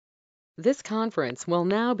This conference will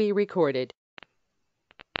now be recorded.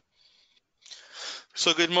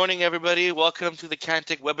 So good morning, everybody. Welcome to the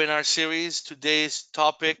Kantech webinar series. Today's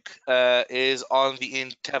topic is on the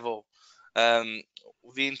INTEVO. Um,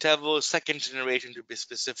 the INTEVO second generation, to be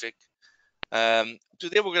specific. Today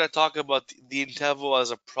we're going to talk about the INTEVO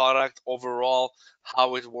as a product overall,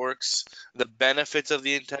 how it works, the benefits of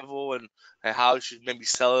the INTEVO, and how you should maybe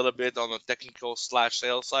sell it a bit on the technical slash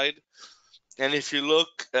sales side. And if you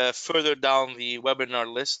look further down the webinar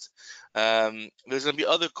list, there's going to be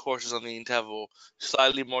other courses on the INTEVO,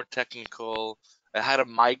 slightly more technical, how to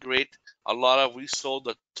migrate. We sold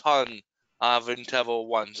a ton of INTEVO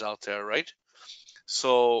ones out there, right?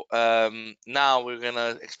 So now we're going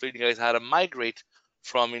to explain to you guys how to migrate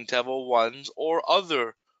from INTEVO ones or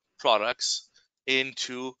other products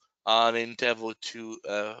into an INTEVO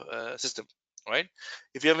 2 system, right?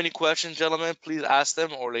 If you have any questions, gentlemen, please ask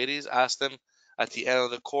them, or ladies, ask them at the end of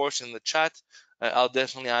the course in the chat. I'll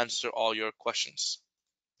definitely answer all your questions.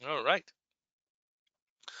 All right.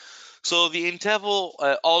 So the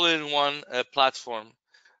INTEVO all-in-one platform.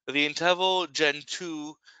 The INTEVO Gen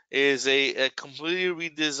 2 is a completely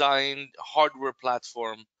redesigned hardware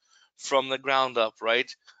platform from the ground up, right?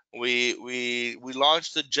 We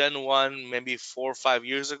launched the Gen 1 maybe 4 or 5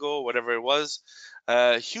 years ago, whatever it was.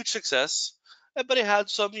 Huge success, but it had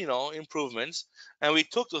some, improvements, and we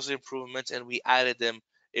took those improvements and we added them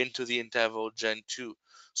into the INTEVO Gen 2.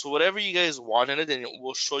 So whatever you guys wanted, and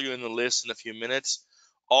we'll show you in the list in a few minutes,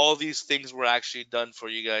 all these things were actually done for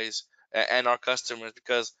you guys and our customers,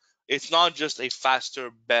 because it's not just a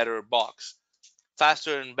faster, better box.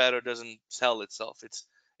 Faster and better doesn't sell itself.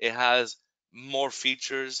 It has more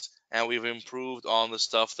features, and we've improved on the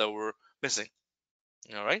stuff that we're missing.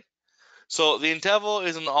 All right. So the INTEVO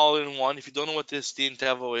is an all-in-one. If you don't know what the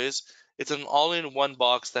INTEVO is, it's an all-in-one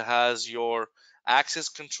box that has your access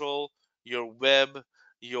control, your web,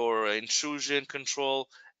 your intrusion control,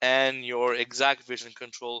 and your exact vision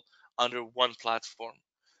control under one platform.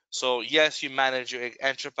 So yes, you manage your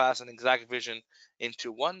Entrapass and exact vision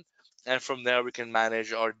into one, and from there we can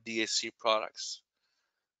manage our DSC products.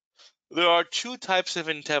 There are two types of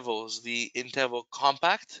INTEVOs: the INTEVO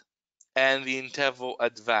Compact and the INTEVO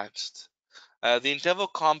Advanced. The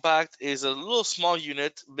INTEVO Compact is a little small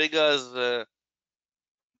unit, big as a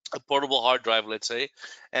portable hard drive, let's say,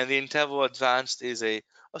 and the INTEVO Advanced is a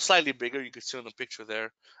slightly bigger, you can see on the picture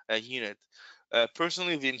there, unit.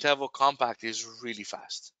 Personally, the INTEVO Compact is really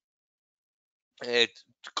fast. It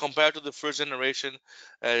Compared to the first generation,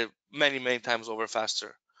 many times over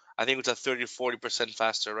faster. I think it's a 30-40%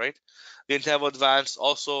 faster, right? The INTEVO Advanced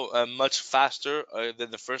also much faster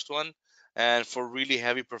than the first one, and for really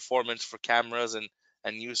heavy performance for cameras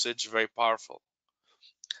and usage, very powerful.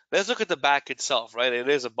 Let's look at the back itself, right? It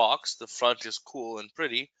is a box. The front is cool and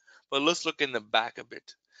pretty, but let's look in the back a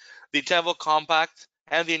bit. The INTEVO Compact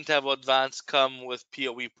and the INTEVO Advanced come with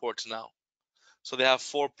PoE ports now. So they have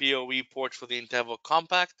 4 PoE ports for the INTEVO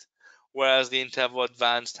Compact, whereas the INTEVO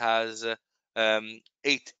Advanced has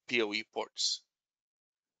 8 PoE ports.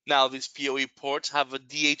 Now, these PoE ports have a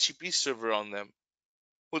DHCP server on them.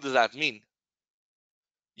 What does that mean?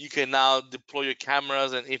 You can now deploy your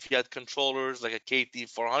cameras, and if you had controllers like a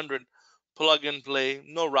KT400, plug and play,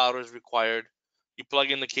 no routers required. You plug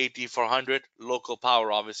in the KT400, local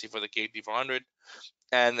power obviously for the KT400,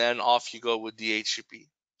 and then off you go with DHCP.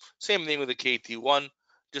 Same thing with the KT1,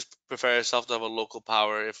 just prepare yourself to have a local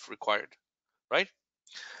power if required, right?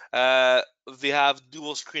 Uh, they have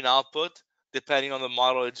dual screen output. Depending on the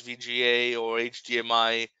model, it's VGA or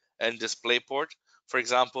HDMI and DisplayPort. For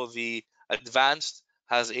example, the Advanced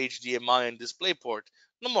has HDMI and DisplayPort.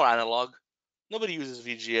 No more analog. Nobody uses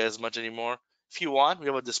VGA as much anymore. If you want, we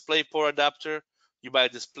have a DisplayPort adapter. You buy a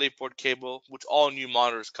DisplayPort cable, which all new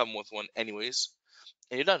monitors come with one anyways,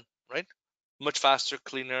 and you're done, right? Much faster,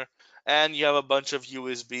 cleaner, and you have a bunch of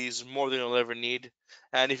USBs, more than you'll ever need.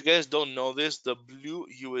 And if you guys don't know this, the blue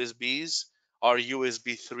USBs are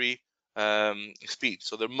USB 3 speed,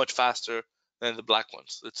 so they're much faster than the black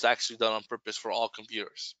ones. It's actually done on purpose for all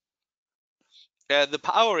computers. The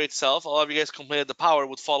power itself, a lot of you guys complained that the power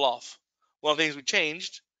would fall off. One of the things we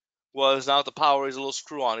changed was now the power is a little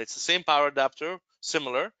screw on. It's the same power adapter,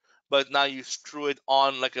 similar, but now you screw it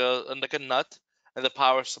on like a nut, and the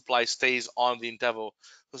power supply stays on the INTEVO.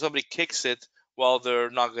 So somebody kicks it while they're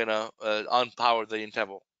not gonna unpower the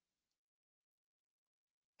INTEVO.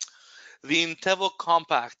 The INTEVO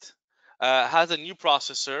Compact has a new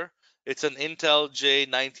processor. It's an Intel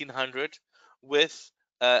J1900 with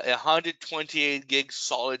a 128 gig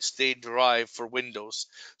solid state drive for Windows.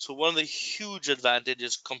 So one of the huge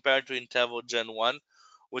advantages compared to INTEVO Gen 1,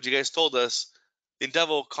 what you guys told us, The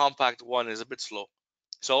INTEVO Compact One is a bit slow.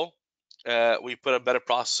 So we put a better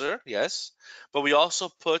processor, yes, but we also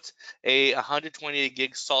put a 128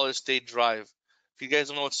 gig solid state drive. If you guys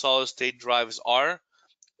don't know what solid state drives are,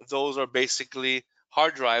 those are basically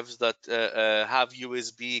hard drives that have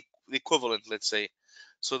USB equivalent, let's say.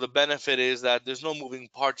 So the benefit is that there's no moving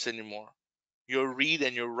parts anymore. Your read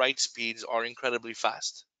and your write speeds are incredibly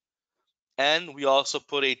fast. And we also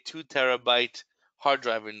put a 2 terabyte hard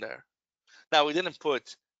drive in there. Now we didn't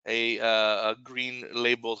put a green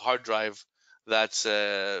labeled hard drive that's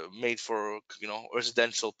made for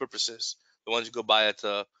residential purposes, the ones you go buy at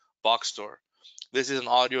the box store. This is an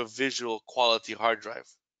audio visual quality hard drive,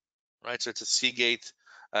 right? So it's a Seagate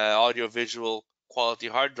audio visual quality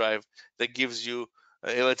hard drive that gives you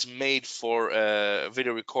it's made for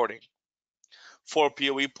video recording. 4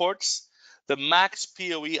 PoE ports. The max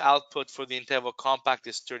PoE output for the INTEVO Compact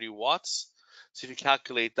is 30 watts. So if you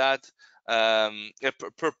calculate that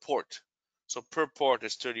per port, so per port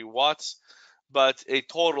is 30 watts, but a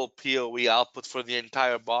total PoE output for the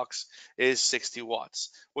entire box is 60 watts.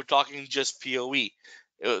 We're talking just PoE.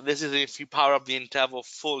 This is if you power up the INTEVO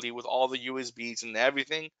fully with all the USBs and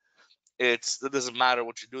everything. It doesn't matter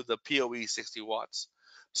what you do. The PoE is 60 watts.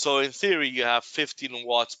 So in theory, you have 15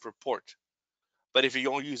 watts per port. But if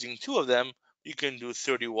you're only using 2 of them, you can do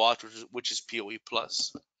 30 watts, which is PoE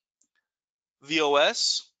plus. The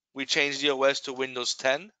OS, we changed the OS to Windows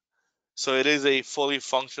 10. So it is a fully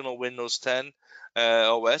functional Windows 10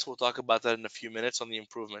 OS. We'll talk about that in a few minutes on the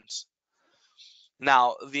improvements.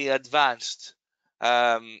 Now, the advanced,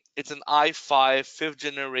 it's an i5 fifth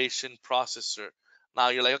generation processor. Now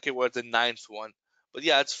you're like, okay, where's the ninth one? But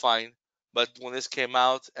yeah, it's fine. But when this came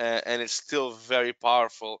out, and it's still very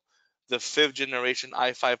powerful, the fifth generation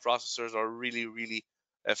i5 processors are really, really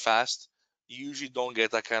fast. You usually don't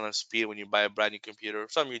get that kind of speed when you buy a brand new computer.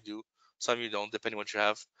 Some you do, some you don't, depending what you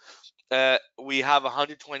have. We have a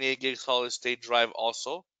 128 gig solid state drive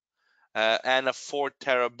also, and a 4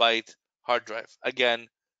 terabyte hard drive. Again,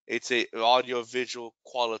 it's a audio visual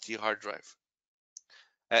quality hard drive.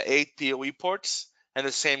 8 PoE ports, and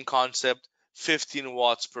the same concept, 15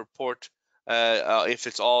 watts per port if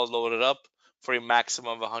it's all loaded up, for a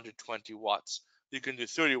maximum of 120 watts. You can do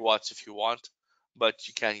 30 watts if you want, but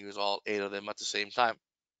you can't use all 8 of them at the same time.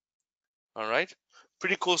 All right,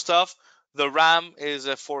 pretty cool stuff. The RAM is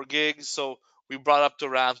 4 gigs, so we brought up the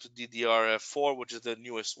RAM to DDR4, which is the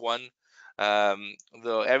newest one.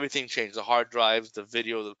 Everything changed. The hard drives, the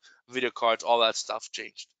video cards, all that stuff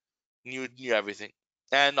changed. New everything,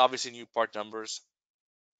 and obviously new part numbers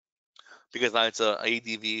because now it's a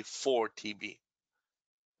ADV 4 TB.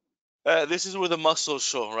 This is where the muscles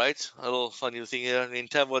show, right? A little funny thing here. The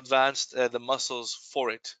INTEVO Advanced, the muscles for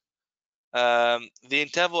it. The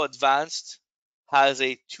INTEVO Advanced has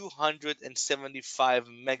a 275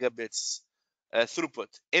 megabits throughput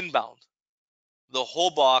inbound. The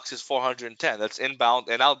whole box is 410. That's inbound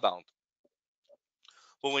and outbound.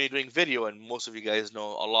 But when you're doing video, and most of you guys know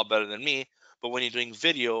a lot better than me, but when you're doing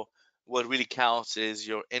video, what really counts is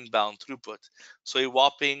your inbound throughput. So a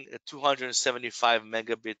whopping 275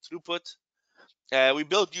 megabit throughput. We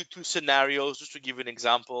built you 2 scenarios just to give you an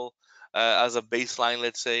example as a baseline.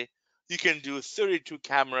 Let's say you can do 32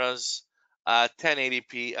 cameras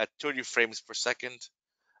 1080p at 30 frames per second,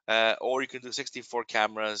 or you can do 64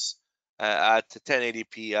 cameras at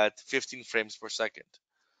 1080p at 15 frames per second.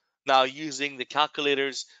 Now, using the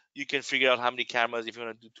calculators, you can figure out how many cameras, if you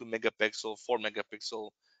want to do 2 megapixel, 4 megapixel,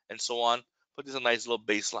 and so on. But this is a nice little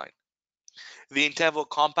baseline. The INTEVO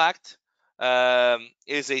Compact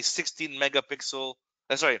is a 16 megapixel,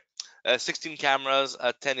 16 cameras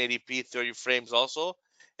at 1080p, 30 frames also.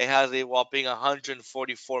 It has a whopping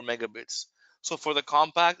 144 megabits. So for the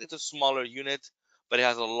Compact, it's a smaller unit, but it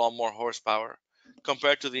has a lot more horsepower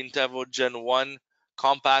compared to the INTEVO Gen 1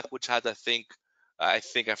 Compact, which had, I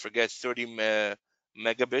forget, 30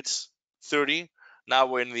 megabits, 30. Now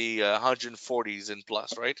we're in the 140s and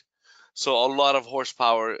plus, right? So a lot of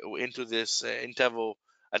horsepower into this INTEVO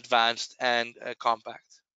Advanced and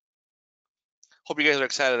Compact. Hope you guys are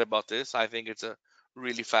excited about this. I think it's a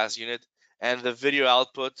really fast unit. And the video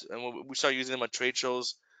output, and when we start using them at trade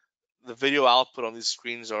shows, the video output on these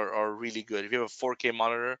screens are really good. If you have a 4K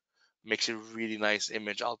monitor, makes a really nice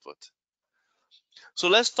image output. So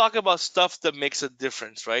let's talk about stuff that makes a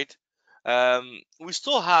difference, right? We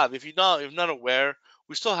still have, if you're not aware,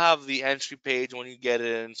 we still have the entry page when you get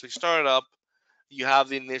in. So you start it up, you have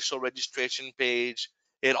the initial registration page.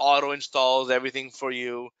 It auto installs everything for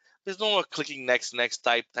you. There's no more clicking next,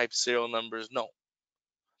 type serial numbers. No,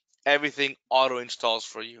 everything auto installs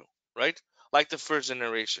for you, right? Like the first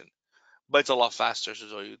generation. but it's a lot faster.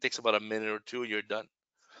 So it takes about a minute or two, you're done.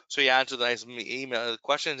 So you answer the nice email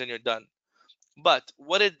questions and you're done. But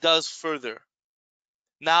what it does further,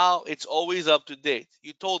 now it's always up to date.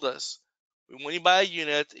 You told us when you buy a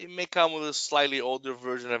unit, it may come with a slightly older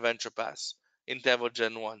version of EntraPass, INTEVO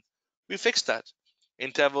Gen 1. We fixed that.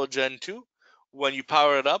 INTEVO Gen 2, when you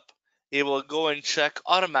power it up, it will go and check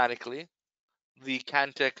automatically the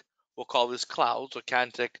Kantech, we'll call this cloud, or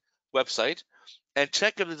Kantech website, and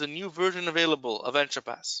check if there's a new version available of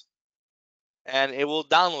EntraPass. And it will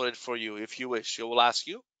download it for you if you wish. It will ask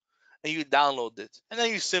you, and you download it, and then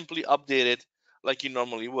you simply update it like you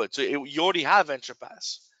normally would. So you already have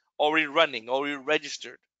EntraPass, already running, already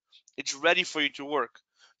registered. It's ready for you to work.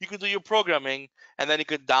 You could do your programming, and then you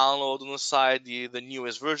could download on the side the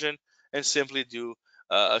newest version and simply do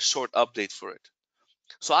a short update for it.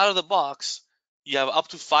 So out of the box, you have up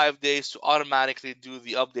to 5 days to automatically do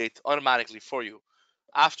the update automatically for you.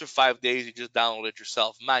 After 5 days, you just download it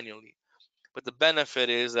yourself manually. But the benefit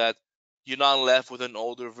is that you're not left with an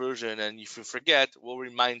older version, and if you forget, we'll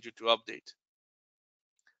remind you to update.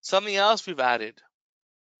 Something else we've added: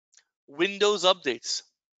 Windows updates.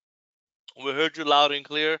 We heard you loud and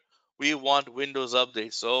clear. We want Windows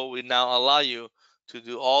updates, so we now allow you to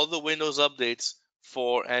do all the Windows updates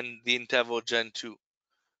for and the INTEVO Gen 2.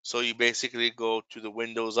 So you basically go to the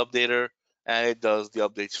Windows updater and it does the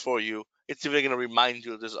updates for you. It's even going to remind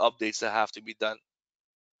you there's updates that have to be done.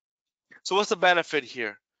 So what's the benefit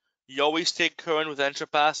here? You always stay current with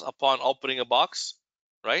EntraPass upon opening a box,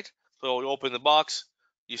 right? So you open the box,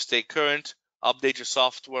 you stay current, update your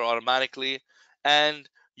software automatically, and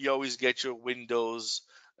you always get your Windows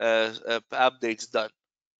updates done.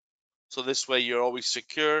 So this way you're always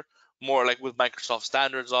secure, more like with Microsoft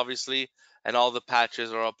standards, obviously, and all the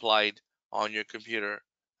patches are applied on your computer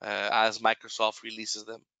as Microsoft releases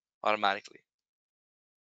them automatically.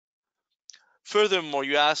 Furthermore,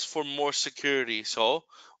 you asked for more security. So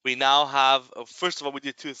we now have, first of all, we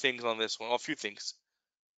did two things on this one, or a few things.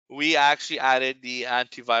 We actually added the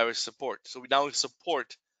antivirus support. So we now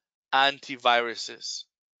support antiviruses,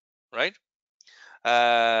 right?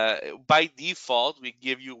 By default, we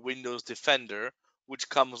give you Windows Defender, which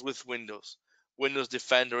comes with Windows. Windows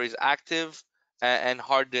Defender is active and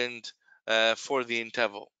hardened for the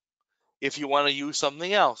INTEVO. If you want to use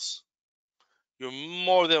something else, you're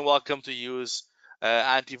more than welcome to use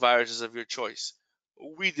antiviruses of your choice.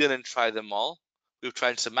 We didn't try them all. We've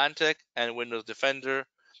tried Symantec and Windows Defender.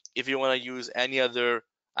 If you want to use any other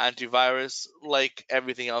antivirus, like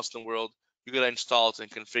everything else in the world, you gotta install it and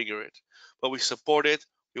configure it. But we support it.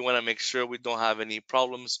 We want to make sure we don't have any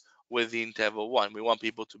problems with the INTEVO one. We want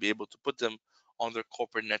people to be able to put them on their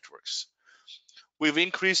corporate networks. We've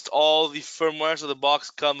increased all the firmware, so the box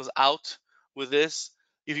comes out with this.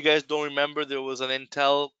 If you guys don't remember, there was an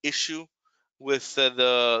Intel issue with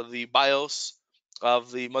the BIOS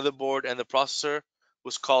of the motherboard and the processor. It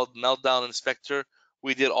was called Meltdown Inspector.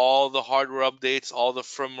 We did all the hardware updates, all the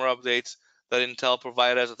firmware updates that Intel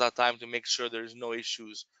provided us at that time to make sure there's no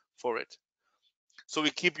issues for it. So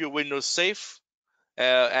we keep your Windows safe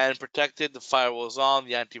and protected. The firewall is on,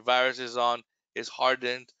 the antivirus is on, is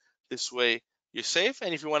hardened. This way you're safe.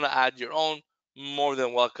 And if you want to add your own, more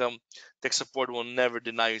than welcome. Tech support will never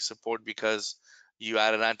deny you support because you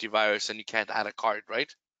add an antivirus and you can't add a card, right?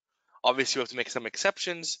 Obviously, you have to make some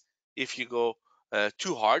exceptions. If you go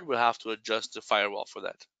too hard, we'll have to adjust the firewall for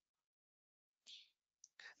that.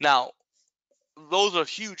 Now, those are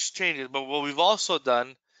huge changes, but what we've also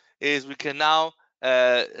done is we can now,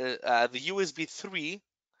 the USB 3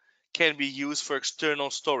 can be used for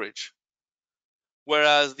external storage,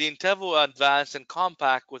 whereas the INTEVO Advanced and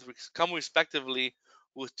Compact come respectively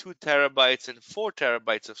with 2 terabytes and 4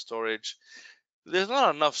 terabytes of storage. There's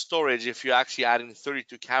not enough storage if you're actually adding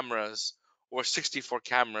 32 cameras or 64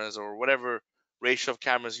 cameras or whatever ratio of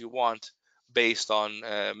cameras you want based on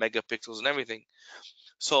megapixels and everything.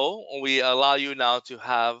 So we allow you now to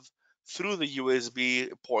have, through the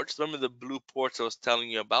USB ports, remember the blue ports I was telling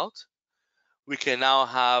you about? We can now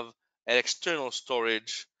have an external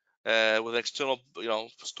storage with an external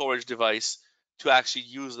storage device to actually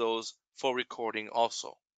use those for recording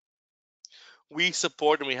also. We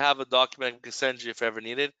support, and we have a document we can send you if ever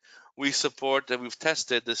needed. We support, and we've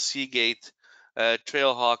tested the Seagate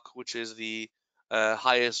Trailhawk, which is the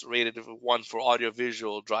highest rated one for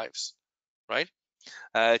audiovisual drives, right?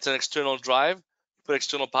 It's an external drive, put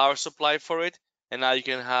external power supply for it, and now you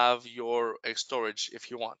can have your storage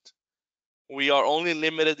if you want. We are only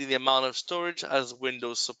limited in the amount of storage as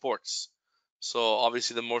Windows supports. So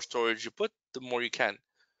obviously, the more storage you put, the more you can.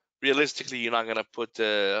 Realistically, you're not gonna put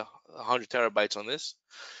 100 terabytes on this.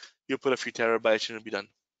 You put a few terabytes and it'll be done.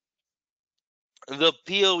 The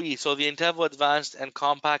PoE, so the INTEVO Advanced and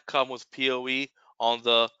Compact come with PoE on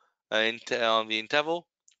on the INTEVO,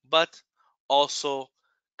 but also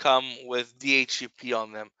come with DHCP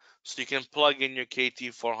on them. So you can plug in your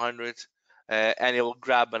KT400 and it will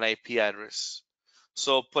grab an IP address.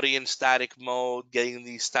 So putting in static mode, getting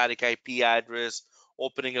the static IP address,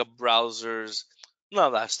 opening up browsers, none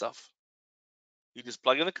of that stuff. You just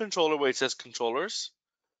plug in the controller where it says controllers.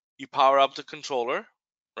 You power up the controller,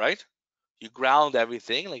 right? You ground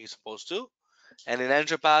everything like you're supposed to. And in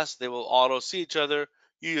Enterpass, they will auto see each other.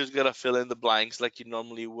 You just gotta fill in the blanks like you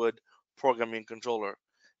normally would programming controller.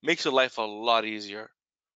 Makes your life a lot easier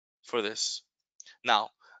for this. Now,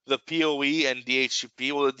 the PoE and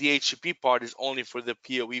DHCP, well, the DHCP part is only for the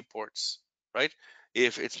PoE ports, right?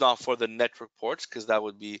 If it's not for the network ports, because that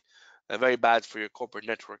would be very bad for your corporate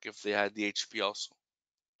network if they had DHCP also.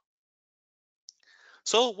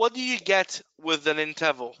 So, what do you get with an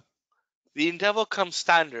INTEVO? The INTEVO comes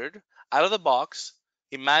standard out of the box.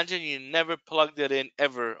 Imagine you never plugged it in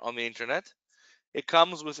ever on the internet. It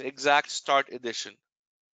comes with Exact Start Edition.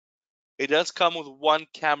 It does come with one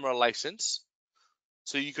camera license,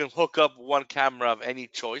 so you can hook up one camera of any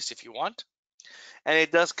choice if you want. And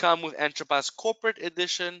it does come with Enterprise Corporate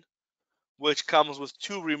Edition, which comes with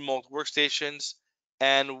two remote workstations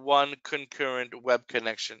and one concurrent web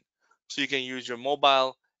connection. So you can use your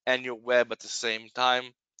mobile and your web at the same time,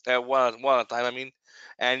 one at a time, I mean,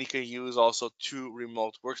 and you can use also two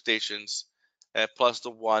remote workstations plus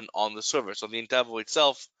the one on the server. So the INTEVO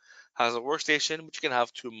itself has a workstation, but you can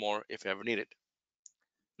have two more if you ever need it.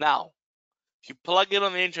 Now, if you plug it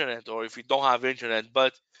on the internet, or if you don't have internet,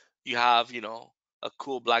 but you have, a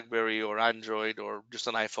cool BlackBerry or Android or just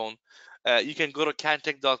an iPhone, you can go to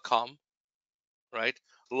Kantech.com, right?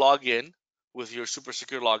 Log in with your super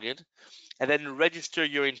secure login, and then register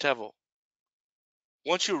your INTEVO.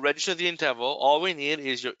 Once you register the INTEVO, all we need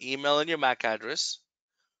is your email and your MAC address.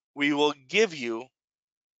 We will give you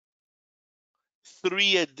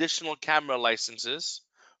 3 additional camera licenses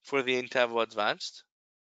for the INTEVO Advanced.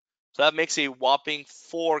 So that makes a whopping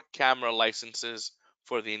 4 camera licenses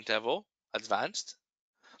for the INTEVO Advanced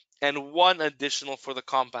and 1 additional for the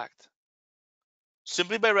Compact.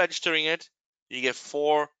 Simply by registering it, you get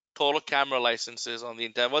 4 total camera licenses on the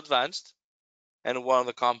INTEVO Advanced and 1 on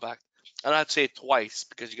the Compact. And I'd say it twice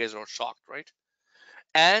because you guys are shocked, right?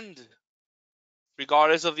 And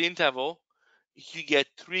regardless of the INTEVO, you get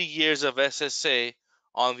 3 years of SSA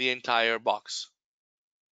on the entire box.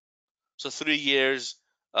 So 3 years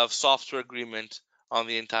of software agreement on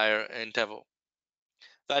the entire INTEVO.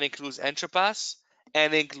 That includes Enterpass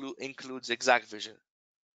and includes ExactVision.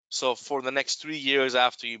 So for the next 3 years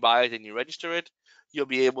after you buy it and you register it, you'll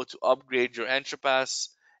be able to upgrade your Enterpass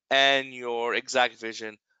and your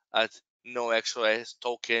ExactVision at no extra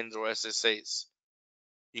tokens or SSAs.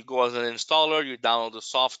 You go as an installer, you download the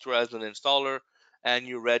software as an installer, and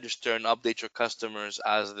you register and update your customers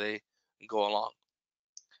as they go along.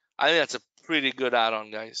 I think that's a pretty good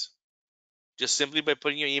add-on, guys. Just simply by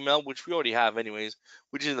putting your email, which we already have anyways,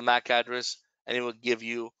 which is the MAC address, and it will give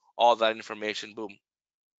you all that information. Boom.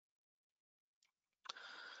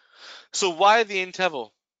 So why the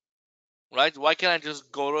INTEVO, right? Why can't I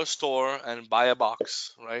just go to a store and buy a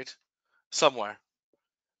box, right? Somewhere.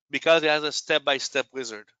 Because it has a step-by-step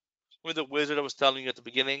wizard. Remember the wizard I was telling you at the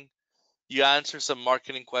beginning? You answer some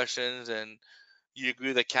marketing questions and you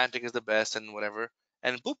agree that Kantech is the best and whatever,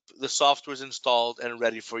 and boop, the software is installed and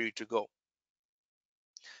ready for you to go.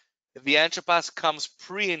 The Antipass comes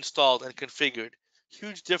pre-installed and configured.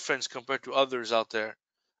 Huge difference compared to others out there.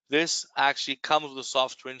 This actually comes with the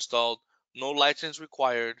software installed, no license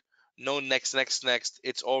required, no next.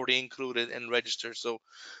 It's already included and registered. So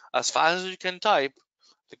as fast as you can type,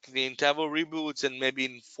 the INTEVO reboots and maybe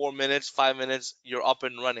in 4 minutes, 5 minutes, you're up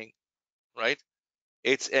and running, right?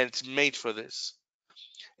 It's made for this.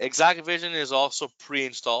 ExactVision is also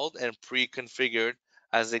pre-installed and pre-configured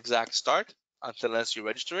as Exact Start unless you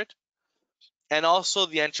register it. And also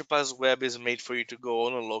the Enterprise Web is made for you to go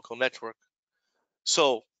on a local network.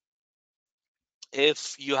 So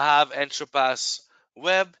if you have Enterprise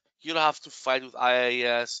Web, you don't have to fight with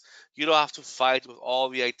IIS. You don't have to fight with all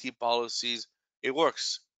the IT policies. It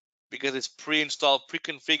works because it's pre-installed,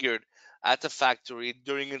 pre-configured at the factory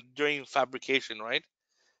during fabrication, right?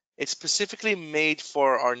 It's specifically made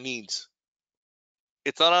for our needs.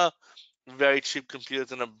 It's not a very cheap computer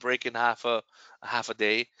that's gonna break in half a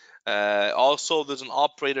day. Also, there's an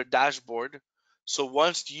operator dashboard. So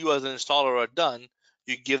once you as an installer are done,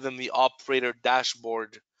 you give them the operator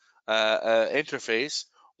dashboard interface.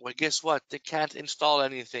 Well, guess what? They can't install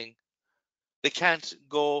anything. They can't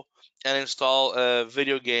go and install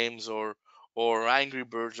video games or Angry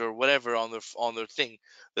Birds or whatever on their thing.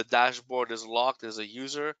 The dashboard is locked as a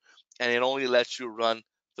user, and it only lets you run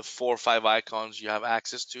the 4 or 5 icons you have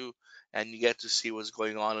access to, and you get to see what's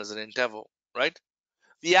going on as an INTEVO, right?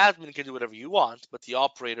 The admin can do whatever you want, but the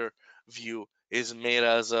operator view is made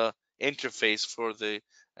as a interface for the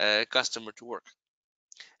customer to work.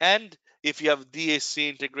 And if you have DAC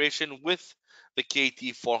integration with the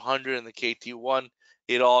KT400 and the KT1,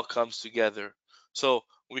 it all comes together. So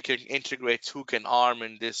we can integrate who can arm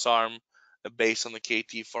and disarm based on the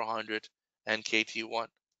KT400 and KT1.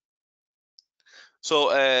 So,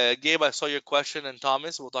 Gabe, I saw your question, and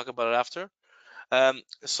Thomas, we'll talk about it after.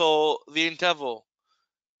 So the INTEVO,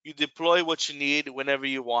 you deploy what you need whenever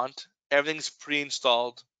you want. Everything's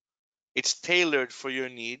pre-installed. It's tailored for your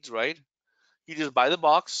needs, right? You just buy the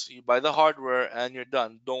box, you buy the hardware, and you're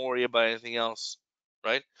done. Don't worry about anything else,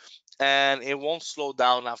 right? And it won't slow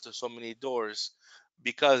down after so many doors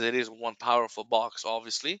because it is one powerful box,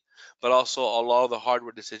 obviously, but also a lot of the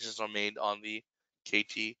hardware decisions are made on the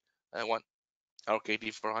KT1 or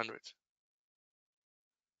KT400.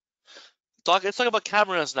 Let's talk about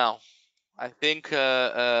cameras now. I think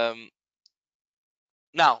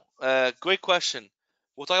now, great question.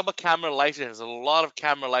 We'll talk about camera licenses. A lot of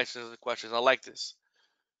camera licenses questions. I like this.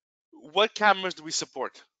 What cameras do we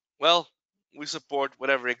support? Well, we support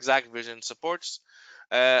whatever Exact Vision supports.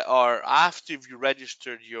 Or after you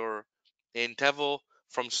registered your INTEVO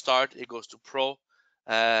from start, it goes to Pro.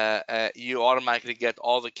 You automatically get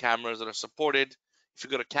all the cameras that are supported. If you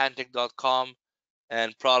go to Kantech.com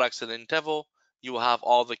and products and INTEVO, you will have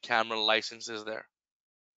all the camera licenses there.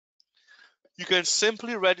 You can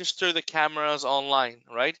simply register the cameras online,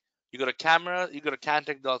 right? You go to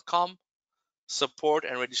Kantech.com, support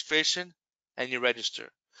and registration, and you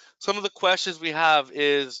register. Some of the questions we have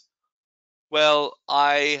is, well,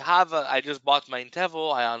 I just bought my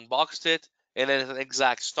INTEVO, I unboxed it, and then it's an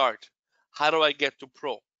Exact Start. How do I get to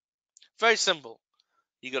Pro? Very simple.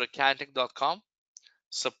 You go to Kantech.com,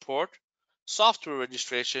 support, software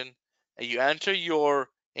registration, and you enter your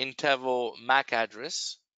INTEVO MAC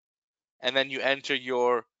address, and then you enter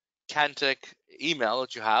your Kantech email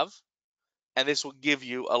that you have, and this will give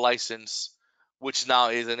you a license, which now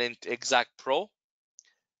is an Exact Pro.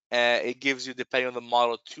 It gives you, depending on the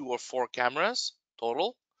model, 2 or 4 cameras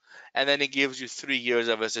total, and then it gives you 3 years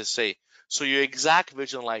of SSA. So your Exact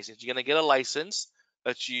Vision license, you're gonna get a license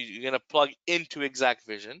that you're gonna plug into Exact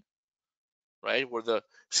Vision, right, where the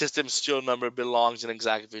system serial number belongs in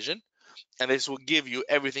Exact Vision, and this will give you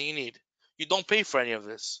everything you need. You don't pay for any of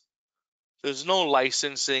this. There's no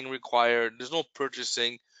licensing required. There's no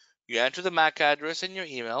purchasing. You enter the MAC address in your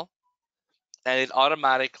email, and it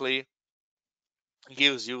automatically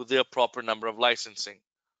gives you the proper number of licensing,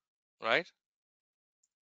 right?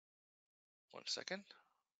 1 second.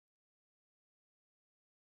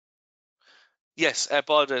 Yes, I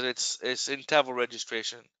apologize. It's INTEVO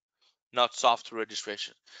registration, not software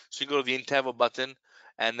registration. So you go to the INTEVO button,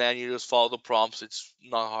 and then you just follow the prompts. It's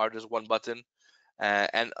not hard. There's one button,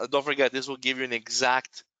 and don't forget, this will give you an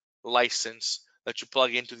exact license that you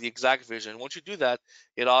plug into the Exact Vision. Once you do that,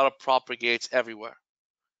 it auto propagates everywhere.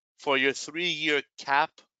 For your 3-year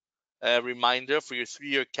cap reminder, for your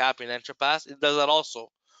 3-year cap in Entrapass, it does that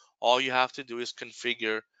also. All you have to do is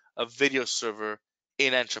configure a video server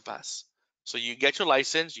in Entrapass. So you get your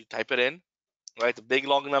license, you type it in, right? The big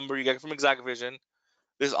long number you get from Exact Vision.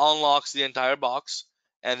 This unlocks the entire box,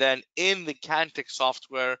 and then in the Kantech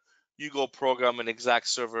software, you go program an Exact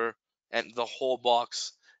server, and the whole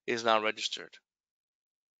box is now registered.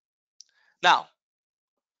 Now,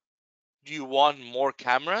 do you want more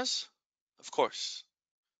cameras? Of course.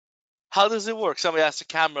 How does it work? Somebody has a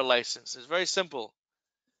camera license. It's very simple.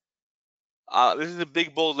 This is the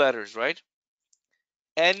big bold letters, right?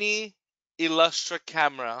 Any Illustra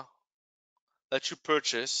camera that you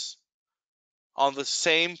purchase on the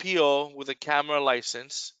same PO with a camera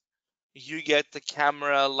license, you get the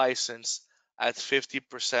camera license at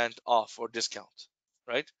 50% off or discount,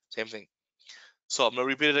 right? Same thing. So I'm going to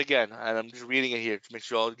repeat it again, and I'm just reading it here to make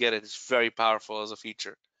sure you all get it. It's very powerful as a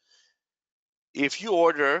feature. If you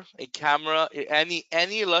order a camera, any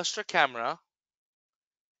Illustra camera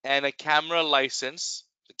and a camera license,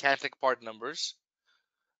 the Kantech part numbers,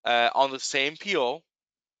 on the same PO,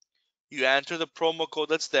 you enter the promo code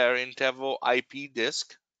that's there, INTEVO IP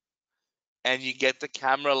disc, and you get the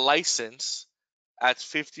camera license at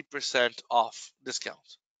 50% off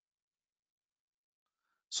discount.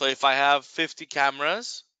 So if I have 50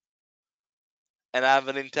 cameras and I have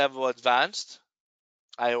an INTEVO Advanced,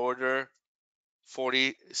 I order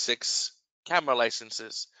 46 camera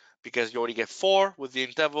licenses because you already get 4 with the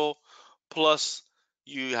INTEVO, plus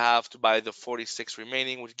you have to buy the 46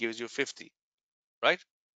 remaining, which gives you 50, right?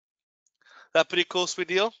 That pretty cool, sweet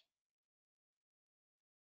deal?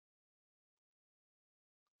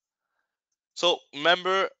 So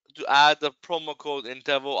remember to add the promo code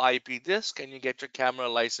INTEVO IP disc and you get your camera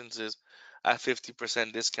licenses at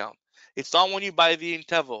 50% discount. It's not when you buy the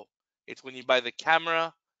INTEVO, it's when you buy the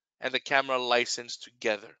camera and the camera license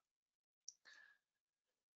together.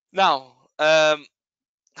 Now,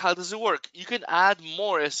 how does it work? You can add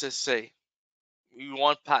more SSA. You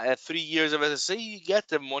want 3 years of SSA, you get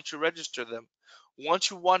them once you register them.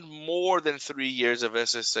 Once you want more than 3 years of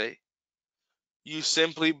SSA, you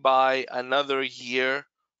simply buy another year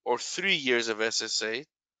or 3 years of SSA,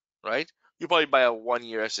 right? You probably buy a 1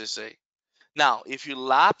 year SSA. Now, if you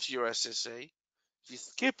lapse your SSA, if you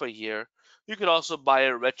skip a year, you could also buy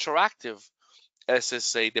a retroactive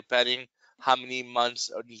SSA depending how many months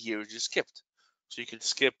or years you skipped. So you could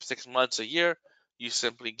skip 6 months, a year. You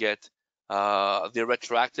simply get the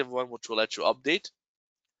retroactive one, which will let you update.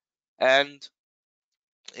 And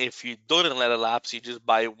if you don't let it lapse, you just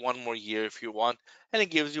buy 1 more year if you want, and it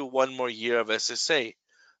gives you 1 more year of SSA.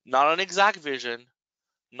 Not on Exact Vision,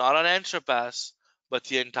 not on AnswerPass, but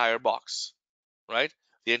the entire box, right?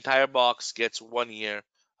 The entire box gets 1 year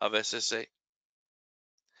of SSA.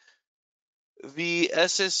 The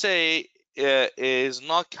SSA is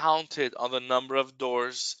not counted on the number of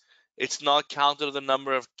doors. It's not counted on the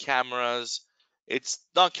number of cameras. It's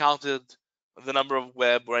not counted on the number of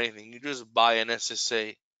web or anything. You just buy an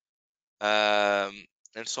SSA,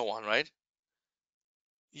 and so on, right?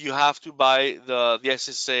 You have to buy the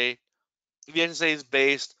SSA. The SSA is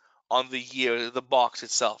based on the year, the box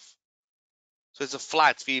itself. So it's a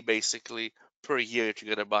flat fee basically per year that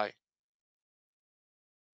you're gonna buy.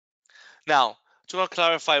 Now, just want to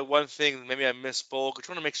clarify one thing. Maybe I misspoke. I just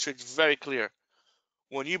want to make sure it's very clear.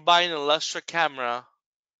 When you buy an Illustra camera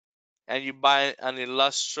and you buy an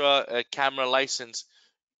Illustra camera license,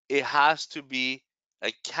 it has to be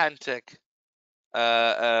a Kantech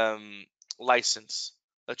uh, um, license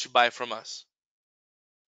that you buy from us,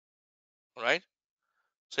 right?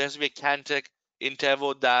 So it has to be a Kantech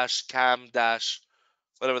INTEVO dash cam dash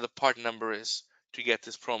whatever the part number is to get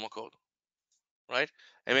this promo code, right?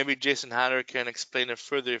 And maybe Jason Hatter can explain it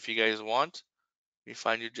further if you guys want. Let me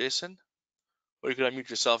find you, Jason, or you can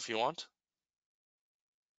unmute yourself if you want.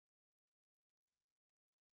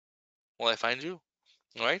 Will I find you?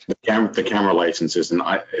 All right. The camera license is an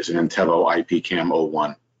INTEVO IP Cam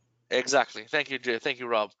 01. Exactly. Thank you, Jay. Thank you,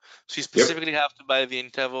 Rob. So you Yep. specifically have to buy the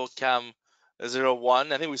INTEVO Cam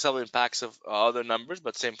 01. I think we sell it in packs of other numbers,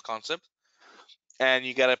 but same concept. And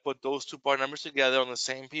you gotta put those two part numbers together on the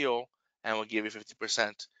same PO, and we'll give you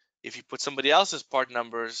 50%. If you put somebody else's part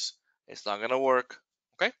numbers, it's not gonna work.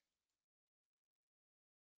 Okay.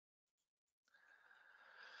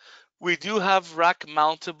 We do have rack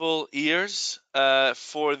mountable ears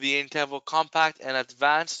for the INTEVO Compact and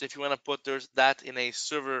Advanced. If you want to put that in a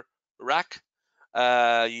server rack,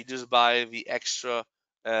 you just buy the extra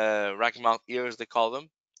rack mount ears, they call them,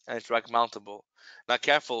 and it's rack mountable. Now,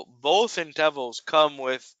 careful, both INTEVOs come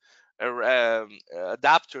with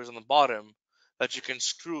adapters on the bottom that you can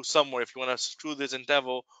screw somewhere if you want to screw this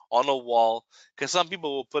INTEVO on a wall, because some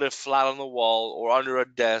people will put it flat on the wall or under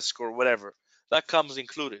a desk or whatever. That comes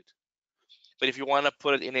included. But if you want to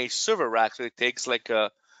put it in a server rack, so it takes like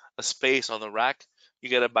a space on the rack, you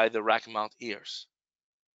gotta buy the rack mount ears.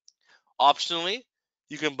 Optionally,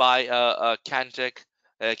 you can buy a Kantech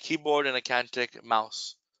keyboard and a Kantech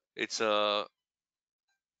mouse. It's a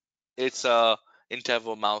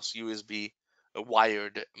INTEVO mouse, USB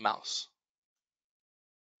wired mouse.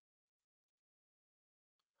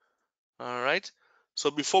 All right.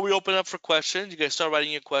 So before we open up for questions, you guys start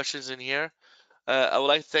writing your questions in here. I would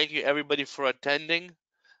like to thank you everybody for attending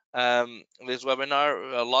this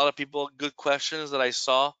webinar. A lot of people, good questions that I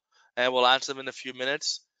saw, and we'll answer them in a few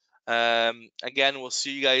minutes. Again, we'll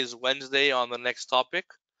see you guys Wednesday on the next topic,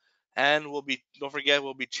 and don't forget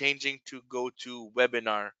we'll be changing to go to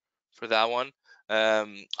webinar for that one.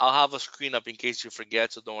 I'll have a screen up in case you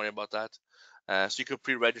forget, so don't worry about that. So you can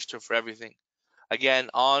pre-register for everything. Again,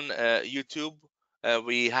 on YouTube,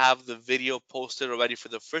 we have the video posted already for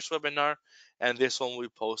the first webinar, and this one will be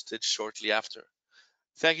posted shortly after.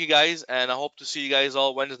 Thank you guys, and I hope to see you guys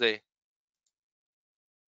all Wednesday.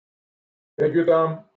 Thank you, Tom.